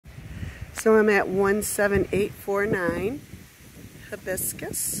So I'm at 17849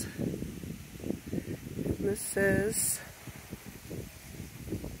 Hibiscus. And this is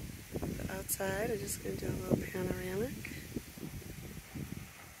the outside. I'm just going to do a little panoramic.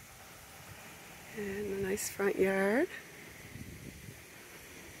 And a nice front yard.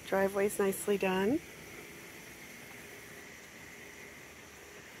 Driveway's nicely done.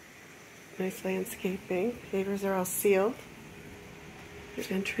 Nice landscaping. Pavers are all sealed.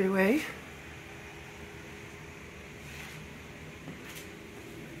 There's entryway.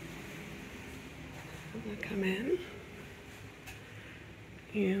 I'm going to come in.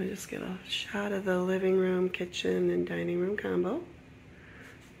 And we just get a shot of the living room, kitchen, and dining room combo.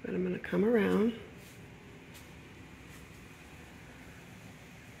 But I'm going to come around.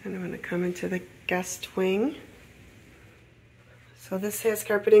 And I'm going to come into the guest wing. So this has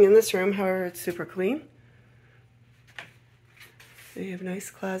carpeting in this room, however it's super clean. So you have nice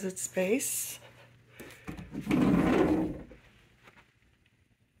closet space.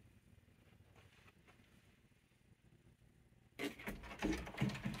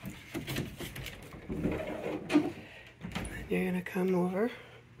 You're going to come over.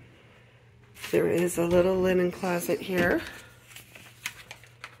 There is a little linen closet here.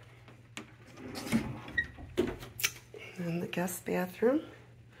 And the guest bathroom.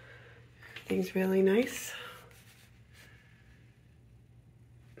 Everything's really nice.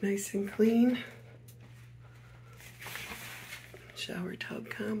 Nice and clean. Shower tub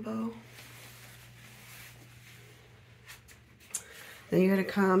combo. Then you're going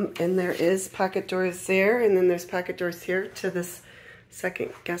to come, and there is pocket doors there, and then there's pocket doors here to this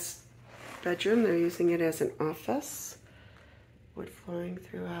second guest bedroom. They're using it as an office. Wood flooring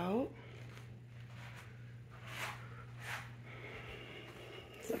throughout.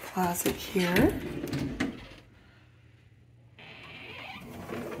 There's a closet here.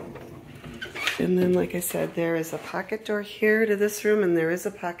 And then, like I said, there is a pocket door here to this room, and there is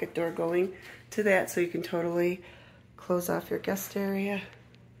a pocket door going to that, so you can totally close off your guest area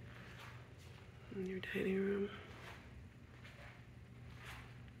in your dining room.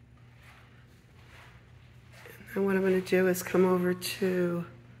 And then what I'm going to do is come over to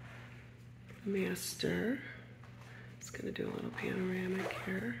the master. Just going to do a little panoramic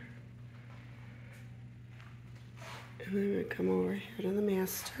here. And then I'm going to come over here to the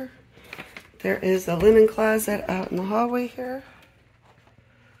master. There is a linen closet out in the hallway here.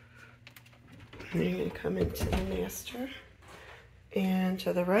 And then you're going to come into the master. And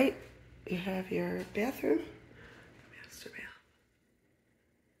to the right, you have your bathroom. Master bath.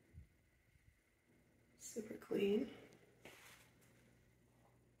 Super clean.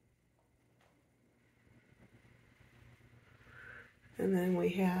 And then we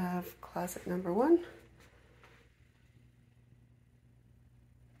have closet number 1.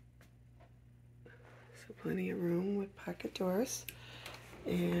 So plenty of room with pocket doors.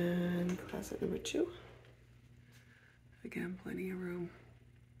 And closet number 2. Again, plenty of room.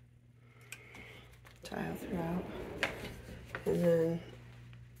 Tile throughout. And then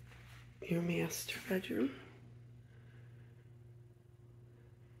your master bedroom.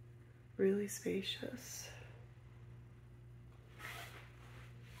 Really spacious.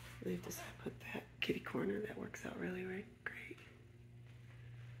 They've decided to put that kitty corner. That works out really great.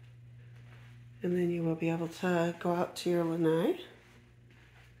 And then you will be able to go out to your lanai.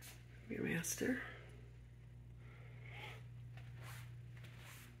 Your master.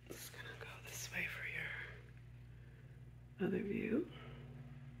 Just gonna go this way for your other view.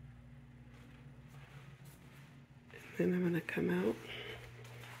 And then I'm gonna come out.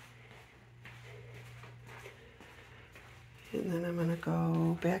 And then I'm gonna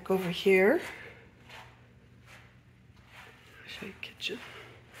go back over here. I'll show you the kitchen.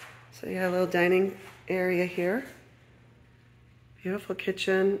 So you got a little dining area here. Beautiful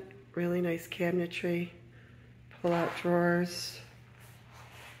kitchen. Really nice cabinetry, pull-out drawers.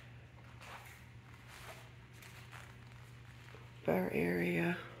 Bar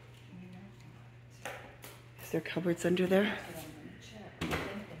area. Is there cupboards under there?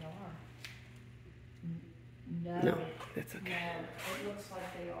 No, that's okay. It looks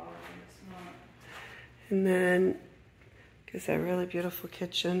like they are, but it's not. And then, there's that really beautiful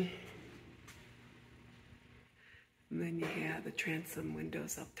kitchen. And then you have the transom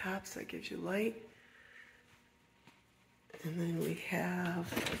windows up top, so it gives you light. And then we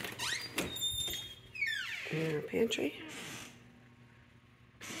have our pantry.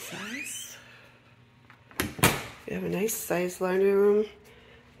 Good size. We have a nice size laundry room.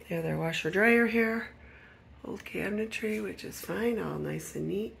 They have their washer dryer here. Old cabinetry, which is fine, all nice and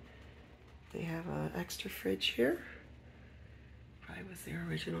neat. They have an extra fridge here. Probably was their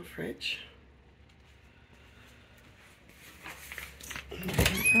original fridge.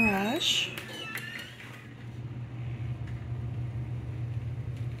 And garage.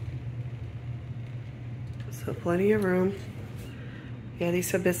 So plenty of room. Yeah,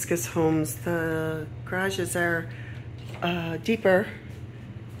 these Hibiscus homes, the garages are deeper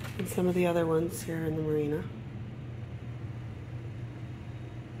than some of the other ones here in the Marina.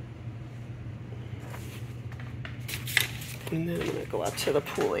 And then I'm going to go out to the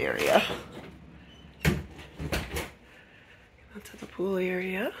pool area. Out to the pool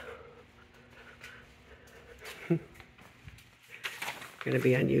area. Going to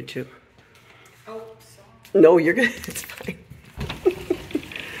be on YouTube. Oh, sorry. No, you're good. It's fine.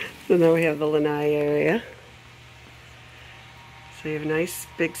 So now we have the lanai area. So you have a nice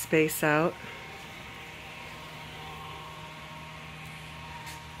big space out.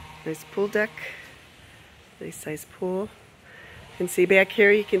 Nice pool deck. Nice size pool. You can see back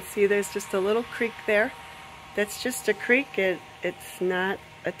here, you can see there's just a little creek there. That's just a creek. It's not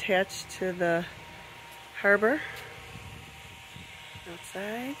attached to the harbor.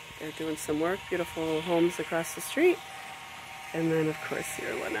 Outside, they're doing some work. Beautiful homes across the street. And then, of course,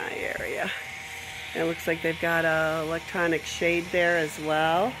 your lanai area. And it looks like they've got a electronic shade there as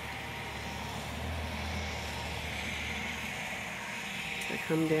well. So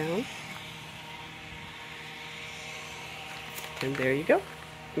come down. And there you go.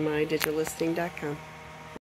 mydigitallisting.com.